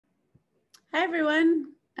Hi, everyone.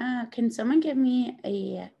 Can someone give me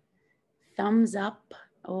a thumbs up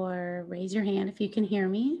or raise your hand if you can hear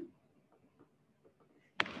me?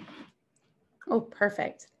 Oh,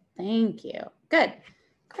 perfect. Thank you. Good.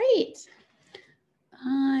 Great.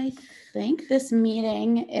 I think this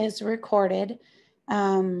meeting is recorded.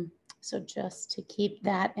 So just to keep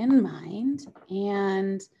that in mind.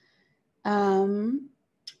 And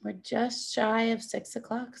we're just shy of 6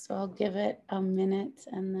 o'clock, so I'll give it a minute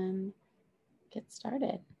and then get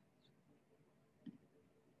started.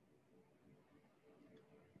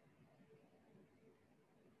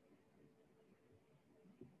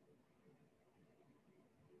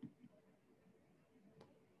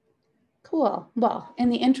 Cool. Well, in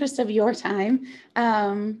the interest of your time,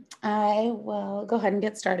 I will go ahead and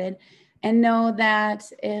get started, and know that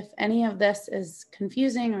if any of this is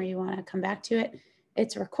confusing or you want to come back to it,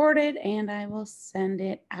 it's recorded and I will send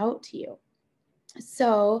it out to you.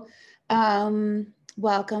 So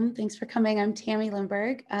welcome. Thanks for coming. I'm Tami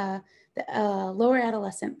Limberg, the Lower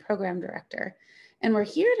Adolescent Program Director, and we're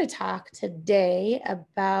here to talk today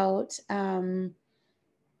about the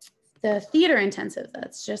theater intensive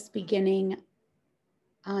that's just beginning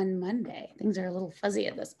on Monday. Things are a little fuzzy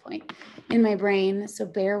at this point in my brain, so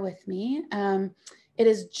bear with me. It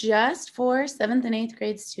is just for 7th and 8th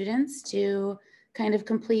grade students to kind of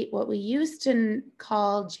complete what we used to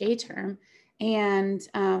call J-term, and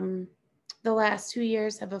the last 2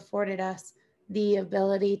 years have afforded us the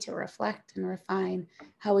ability to reflect and refine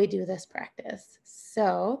how we do this practice.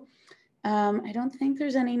 So I don't think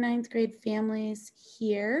there's any 9th grade families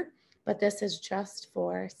here, but this is just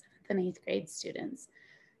for 7th and 8th grade students.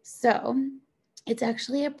 So it's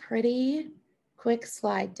actually a pretty quick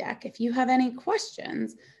slide deck. If you have any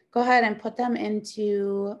questions, go ahead and put them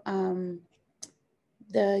into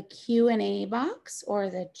the Q&A box or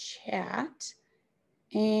the chat,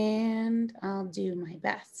 and I'll do my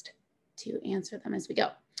best to answer them as we go.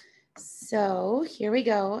 So here we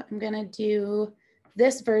go. I'm gonna do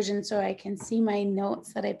this version so I can see my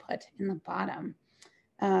notes that I put in the bottom.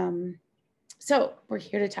 So we're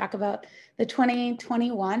here to talk about the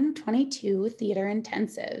 2021-22 theater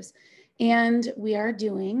intensives, and we are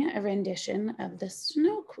doing a rendition of the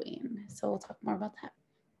Snow Queen. So we'll talk more about that.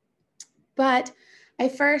 But I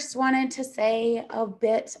first wanted to say a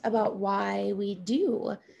bit about why we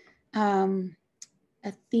do a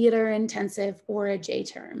theater intensive or a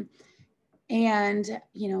J-term. And,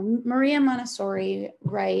 you know, Maria Montessori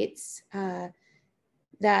writes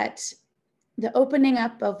that the opening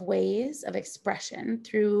up of ways of expression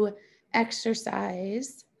through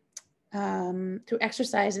exercises and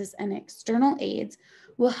external aids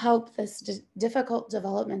will help this difficult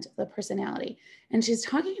development of the personality. And she's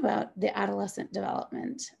talking about the adolescent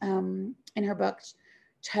development in her book,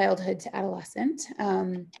 Childhood to Adolescent.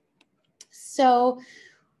 So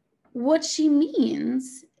what she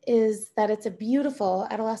means is that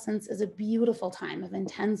adolescence is a beautiful time of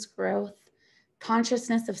intense growth,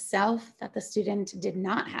 consciousness of self that the student did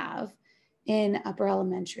not have in upper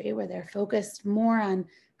elementary, where they're focused more on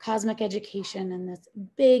cosmic education and this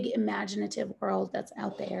big imaginative world that's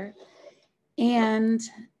out there. And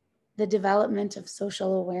the development of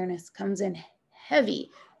social awareness comes in heavy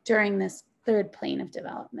during this third plane of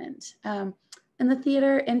development. And the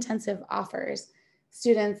theater intensive offers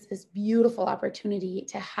students this beautiful opportunity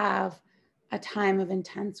to have a time of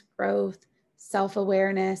intense growth,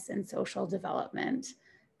 self-awareness, and social development,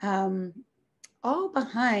 all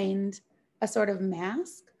behind a sort of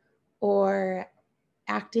mask or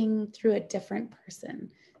acting through a different person.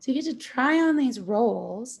 So you get to try on these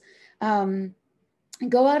roles,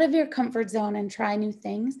 go out of your comfort zone and try new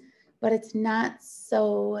things, but it's not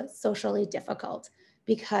so socially difficult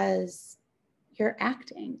because you're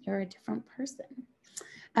acting, you're a different person.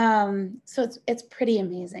 So it's pretty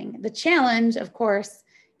amazing. The challenge, of course,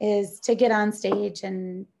 is to get on stage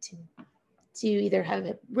and to either have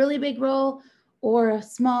a really big role or a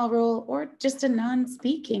small role or just a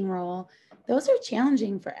non-speaking role. Those are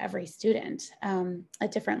challenging for every student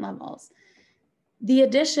at different levels. The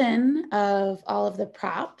addition of all of the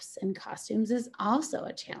props and costumes is also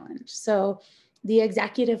a challenge. So the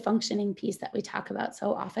executive functioning piece that we talk about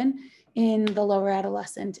so often in the lower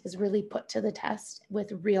adolescent is really put to the test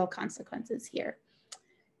with real consequences here.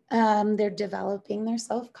 They're developing their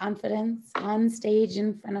self-confidence on stage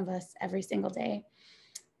in front of us every single day,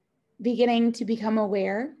 beginning to become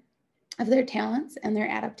aware of their talents and their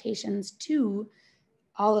adaptations to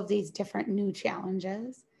all of these different new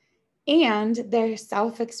challenges, and their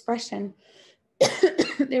self-expression.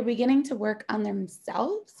 They're beginning to work on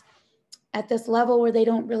themselves at this level where they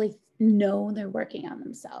don't really know they're working on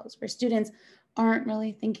themselves, where students aren't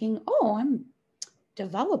really thinking, oh, I'm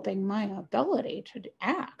developing my ability to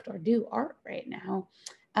act or do art right now.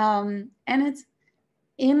 And it's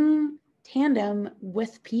in tandem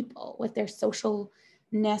with people, with their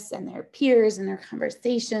socialness and their peers and their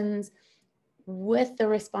conversations, with the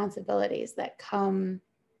responsibilities that come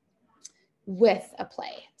with a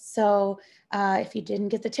play. So if you didn't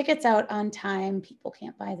get the tickets out on time, people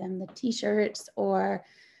can't buy them the t-shirts, or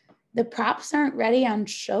the props aren't ready on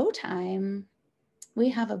showtime, we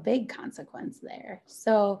have a big consequence there.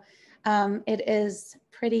 So it is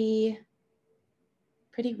pretty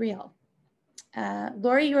real.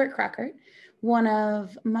 Lori York Crockert, one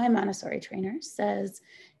of my Montessori trainers, says,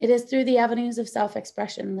 it is through the avenues of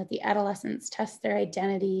self-expression that the adolescents test their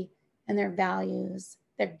identity and their values,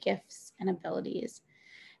 their gifts and abilities.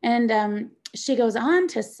 And she goes on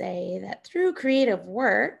to say that through creative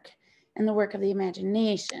work and the work of the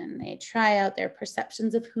imagination, they try out their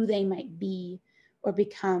perceptions of who they might be or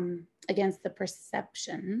become against the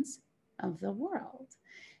perceptions of the world.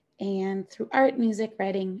 And through art, music,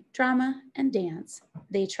 writing, drama, and dance,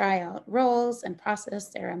 they try out roles and process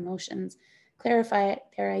their emotions, clarify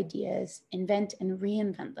their ideas, invent and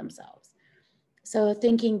reinvent themselves. So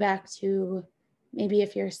thinking back to maybe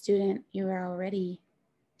if you're a student, you are already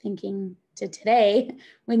thinking to today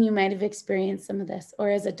when you might have experienced some of this,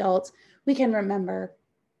 or as adults, we can remember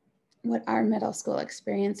what our middle school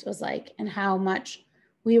experience was like and how much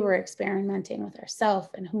we were experimenting with ourselves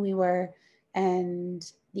and who we were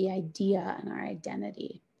and the idea and our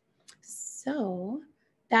identity. So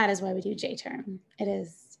that is why we do J-term. It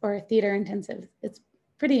is, or theater intensive. It's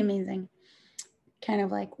pretty amazing. Kind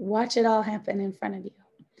of like watch it all happen in front of you.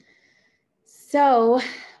 So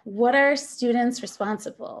what are students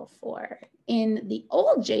responsible for in the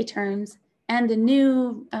old J-terms and the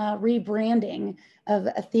new rebranding of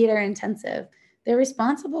a theater intensive? They're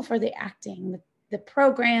responsible for the acting, the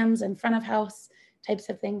programs and front of house types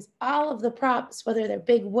of things, all of the props, whether they're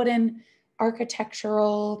big wooden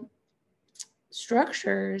architectural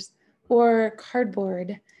structures or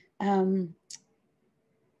cardboard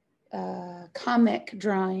comic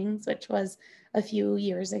drawings, which was a few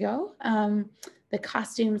years ago. The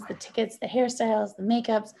costumes, the tickets, the hairstyles, the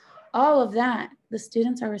makeups, all of that, the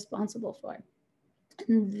students are responsible for.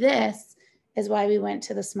 And this is why we went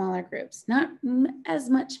to the smaller groups, not as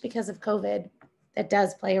much because of COVID, that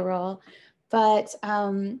does play a role, but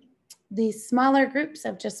these smaller groups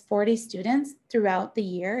of just 40 students throughout the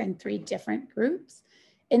year in 3 different groups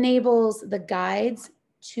enables the guides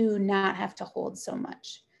to not have to hold so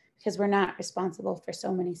much, because we're not responsible for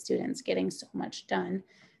so many students getting so much done.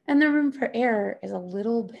 And the room for error is a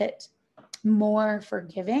little bit more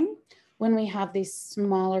forgiving when we have these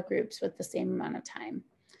smaller groups with the same amount of time.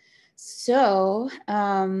 So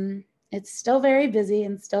it's still very busy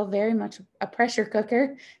and still very much a pressure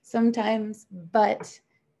cooker sometimes, but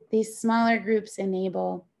these smaller groups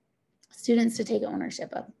enable students to take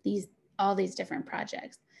ownership of all these different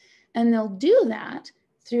projects. And they'll do that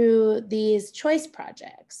through these choice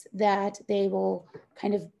projects that they will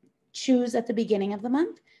kind of choose at the beginning of the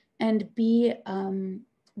month and be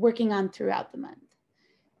working on throughout the month.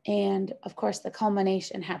 And of course, the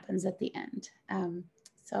culmination happens at the end.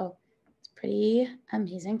 So it's pretty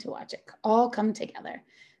amazing to watch it all come together.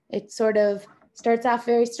 It sort of starts off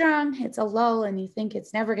very strong. It's a lull and you think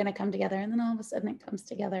it's never going to come together. And then all of a sudden it comes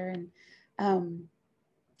together, and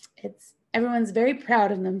everyone's very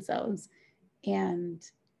proud of themselves and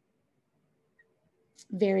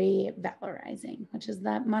very valorizing, which is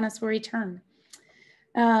that Montessori term.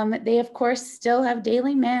 They, of course, still have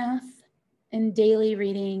daily math and daily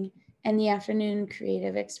reading and the afternoon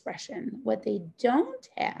creative expression. What they don't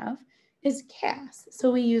have is CAS.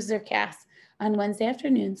 So we use their CAS on Wednesday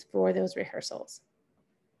afternoons for those rehearsals,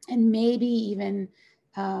 and maybe even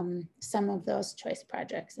some of those choice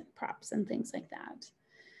projects and props and things like that.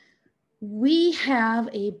 We have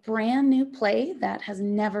a brand new play that has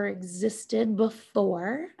never existed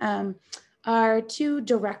before. Our 2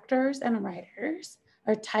 directors and writers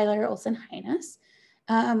are Tyler Olson-Heines.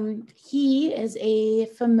 He is a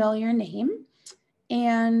familiar name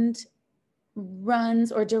and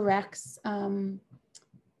runs or directs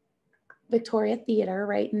Victoria Theater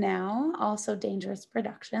right now, also Dangerous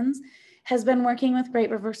Productions, has been working with Great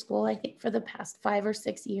River School, I think, for the past 5 or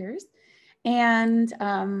 6 years. And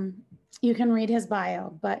you can read his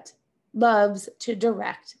bio, but loves to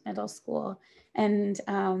direct middle school. And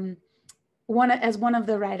as one of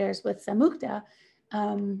the writers with Samukta,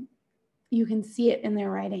 you can see it in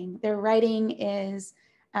their writing. Their writing is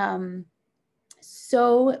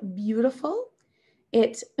so beautiful.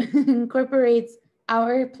 It incorporates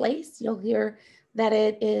our place. You'll hear that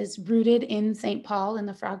it is rooted in St. Paul in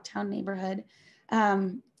the Frogtown neighborhood.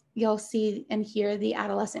 You'll see and hear the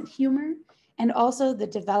adolescent humor and also the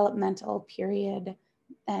developmental period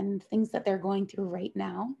and things that they're going through right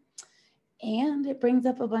now. And it brings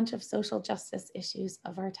up a bunch of social justice issues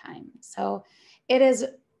of our time. So it is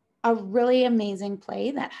a really amazing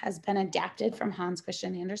play that has been adapted from Hans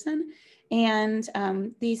Christian Andersen. And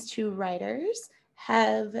these two writers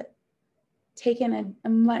have taken a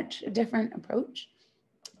much different approach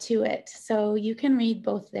to it. So you can read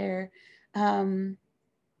both their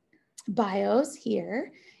bios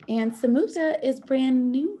here. And Samukta is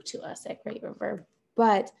brand new to us at Great River,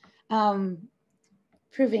 but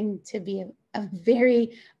proving to be a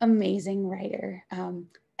very amazing writer.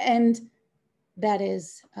 And that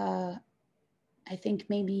is, I think,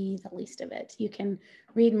 maybe the least of it. You can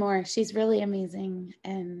read more. She's really amazing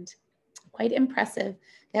and quite impressive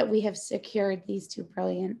that we have secured these two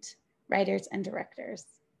brilliant writers and directors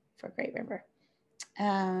for Great River.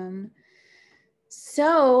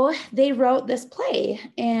 So they wrote this play,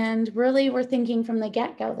 and really were thinking from the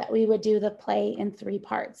get-go that we would do the play in 3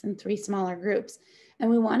 parts, in 3 smaller groups. And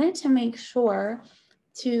we wanted to make sure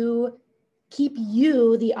to keep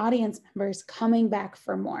you, the audience members, coming back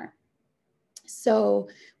for more. So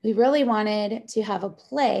we really wanted to have a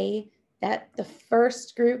play that the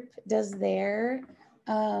first group does their,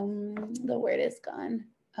 the word is gone,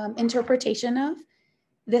 interpretation of.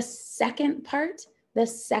 The second part, the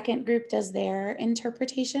second group does their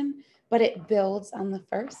interpretation, but it builds on the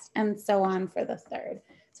first, and so on for the third.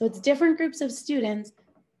 So it's different groups of students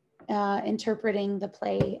interpreting the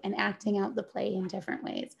play and acting out the play in different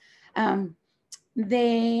ways.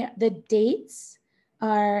 The dates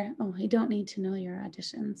are, oh, you don't need to know your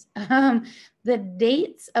auditions. The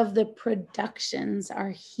dates of the productions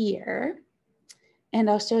are here. And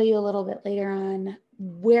I'll show you a little bit later on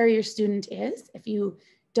where your student is. If you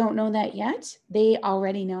don't know that yet, they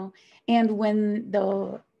already know. And when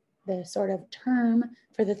the sort of term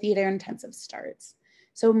for the theater intensive starts.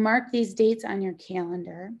 So mark these dates on your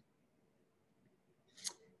calendar.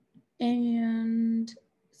 And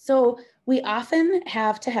so we often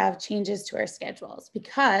have to have changes to our schedules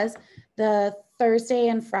because the Thursday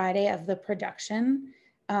and Friday of the production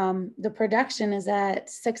is at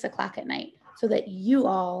 6 o'clock at night so that you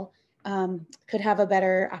all could have a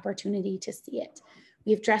better opportunity to see it.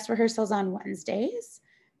 We have dress rehearsals on Wednesdays,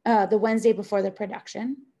 the Wednesday before the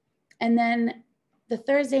production. And then the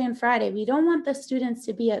Thursday and Friday, we don't want the students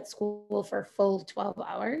to be at school for full 12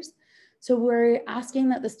 hours. So we're asking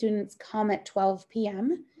that the students come at 12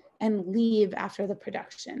 p.m. and leave after the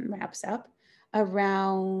production wraps up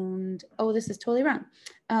around, oh, this is totally wrong,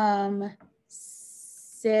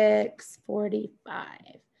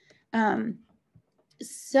 6:45.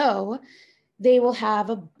 So they will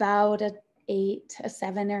have about a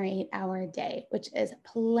 7 or 8 hour day, which is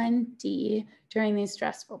plenty during these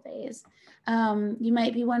stressful days. You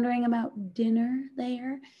might be wondering about dinner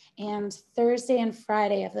there. And Thursday and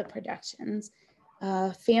Friday of the productions,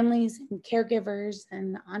 families and caregivers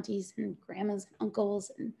and aunties and grandmas and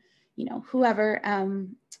uncles and whoever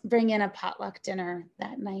bring in a potluck dinner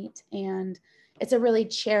that night. And it's a really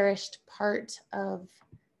cherished part of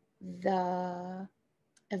the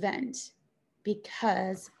event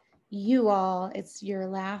because you all, it's your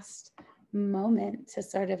last moment to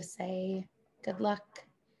sort of say good luck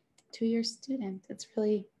to your student. It's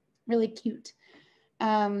really, really cute.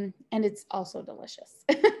 And it's also delicious.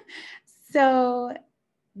 So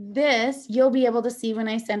this, you'll be able to see when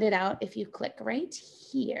I send it out, if you click right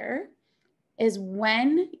here, is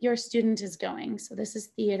when your student is going. So this is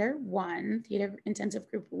Theater 1, Theater Intensive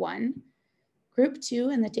Group 1, Group 2,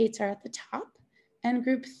 and the dates are at the top, and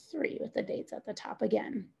Group 3 with the dates at the top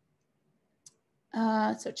again.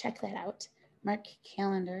 So check that out, mark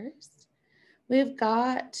calendars. We've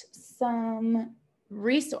got some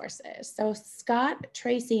resources. So Scott,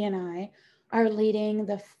 Tracy, and I are leading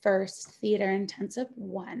the first Theater Intensive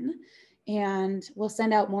 1, and we'll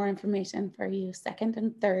send out more information for you second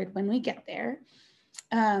and third when we get there.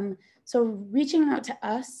 So reaching out to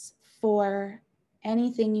us for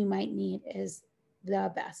anything you might need is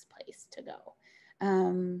the best place to go.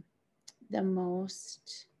 The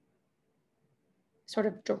most sort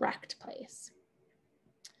of direct place.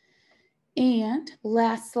 And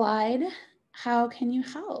last slide, how can you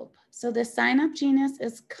help? So the sign up genius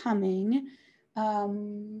is coming.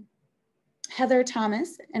 Heather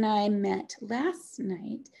Thomas and I met last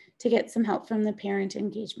night to get some help from the parent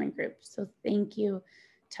engagement group. So thank you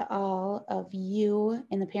to all of you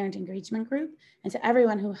in the parent engagement group and to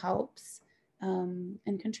everyone who helps and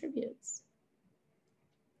contributes.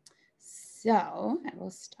 So I will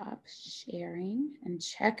stop sharing and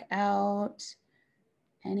check out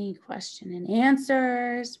any question and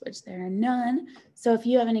answers, which there are none. So if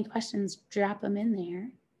you have any questions, drop them in there.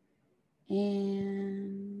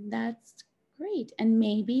 And that's great. And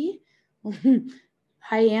maybe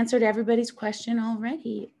I answered everybody's question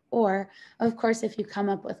already. Or, of course, if you come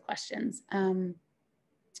up with questions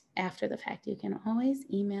after the fact, you can always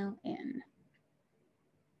email in.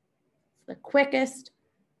 It's the quickest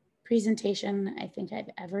presentation I think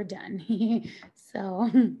I've ever done. So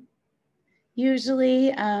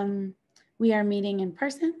usually we are meeting in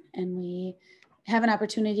person, and we have an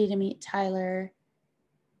opportunity to meet Tyler.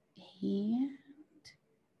 And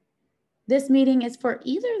this meeting is for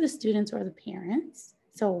either the students or the parents.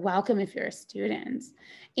 So welcome if you're a student.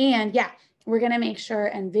 And yeah, we're gonna make sure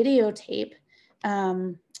and videotape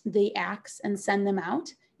the acts and send them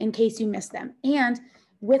out in case you miss them. And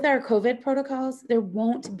with our COVID protocols, there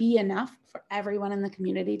won't be enough for everyone in the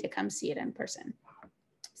community to come see it in person.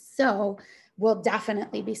 So we'll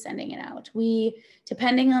definitely be sending it out. We,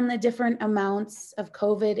 depending on the different amounts of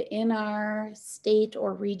COVID in our state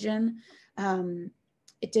or region,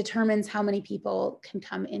 it determines how many people can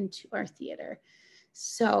come into our theater.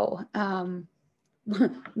 So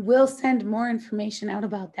we'll send more information out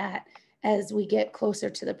about that as we get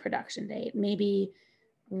closer to the production date. Maybe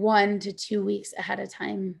 1 to 2 weeks ahead of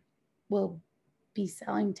time, we'll be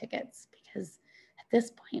selling tickets, because at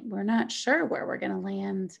this point, we're not sure where we're gonna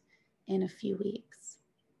land in a few weeks.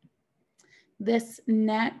 This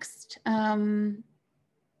next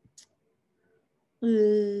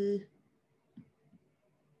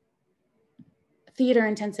theater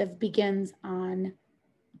intensive begins on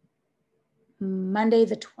Monday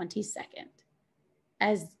the 22nd,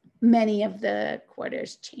 as many of the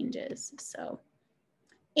quarters changes. So,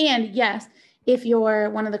 and yes, if you're,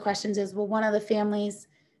 one of the questions is, will the families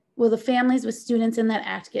with students in that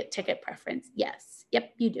act get ticket preference? Yes,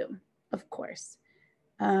 yep, you do, of course.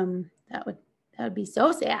 That would be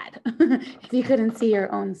so sad if you couldn't see your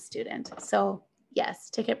own student. So yes,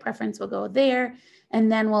 ticket preference will go there, and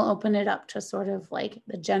then we'll open it up to sort of like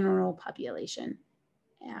the general population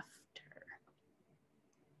after.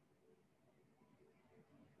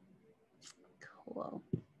 Cool.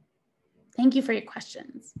 Thank you for your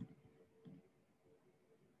questions.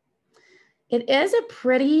 It is a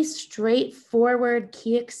pretty straightforward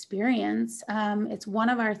key experience. It's one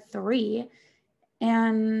of our 3,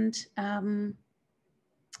 and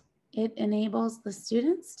it enables the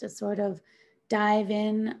students to sort of dive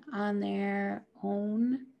in on their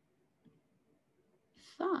own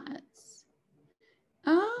thoughts.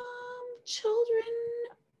 Children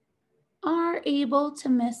are able to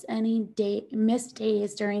miss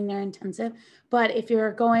days during their intensive, but if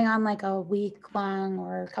you're going on like a week-long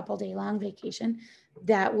or a couple-day-long vacation,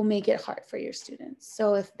 that will make it hard for your students.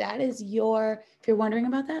 So if that is if you're wondering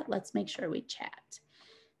about that, let's make sure we chat.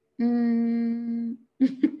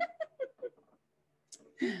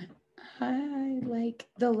 I like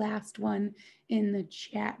the last one in the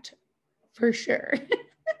chat for sure.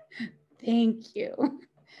 Thank you.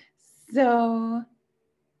 So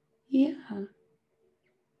yeah,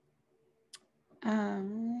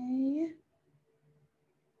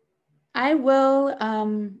 I will,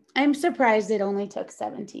 I'm surprised it only took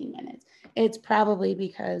 17 minutes. It's probably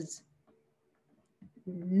because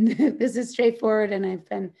this is straightforward and I've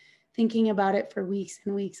been thinking about it for weeks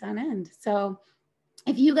and weeks on end. So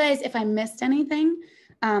if I missed anything,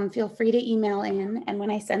 feel free to email in, and when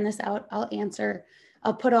I send this out, I'll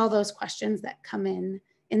put all those questions that come in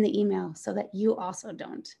the email so that you also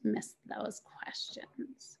don't miss those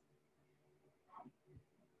questions.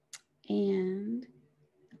 And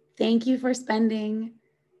thank you for spending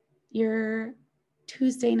your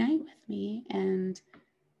Tuesday night with me. And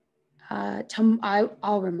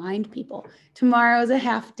I'll remind people, tomorrow's a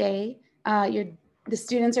half day. The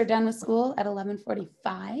students are done with school at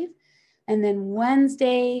 11:45. And then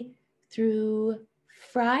Wednesday through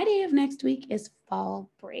Friday of next week is fall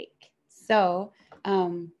break. So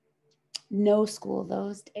no school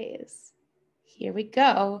those days. Here we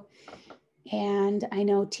go. And I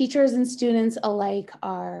know teachers and students alike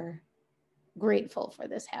are grateful for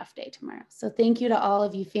this half day tomorrow. So thank you to all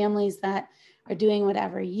of you families that are doing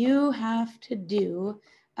whatever you have to do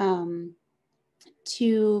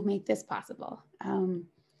to make this possible.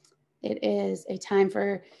 It is a time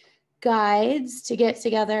for guides to get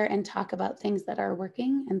together and talk about things that are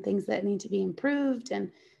working and things that need to be improved,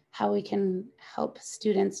 and how we can help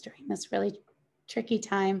students during this really tricky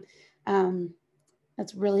time.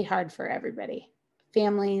 That's really hard for everybody,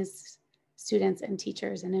 families, students, and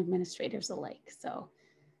teachers and administrators alike. So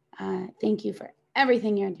thank you for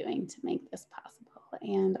everything you're doing to make this possible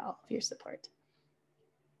and all of your support.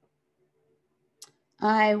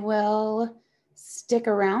 I will stick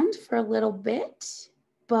around for a little bit,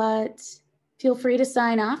 but feel free to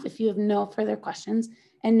sign off if you have no further questions,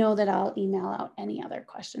 and know that I'll email out any other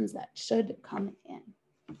questions that should come in.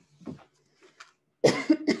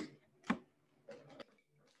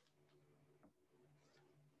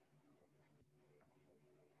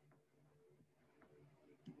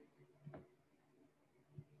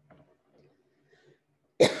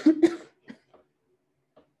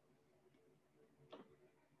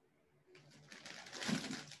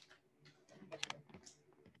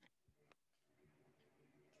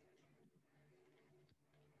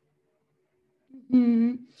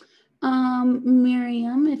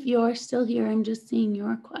 Miriam, if you're still here, I'm just seeing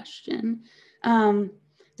your question.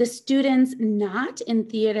 The students not in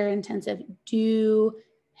theater intensive do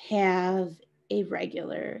have a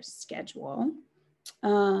regular schedule.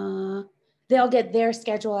 They'll get their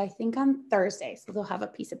schedule, I think, on Thursday. So they'll have a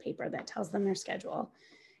piece of paper that tells them their schedule.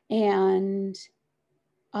 And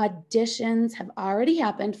auditions have already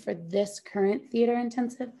happened for this current theater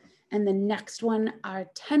intensive, and the next one are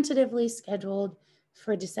tentatively scheduled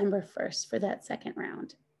for December 1st for that second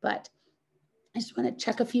round. But I just want to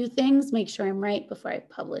check a few things, make sure I'm right before I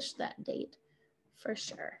publish that date for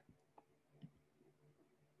sure.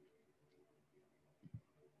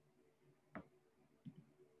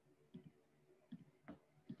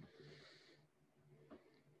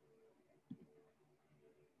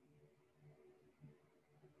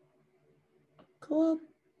 Cool.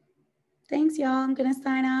 Thanks, y'all. I'm going to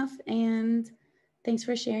sign off, and thanks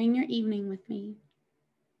for sharing your evening with me.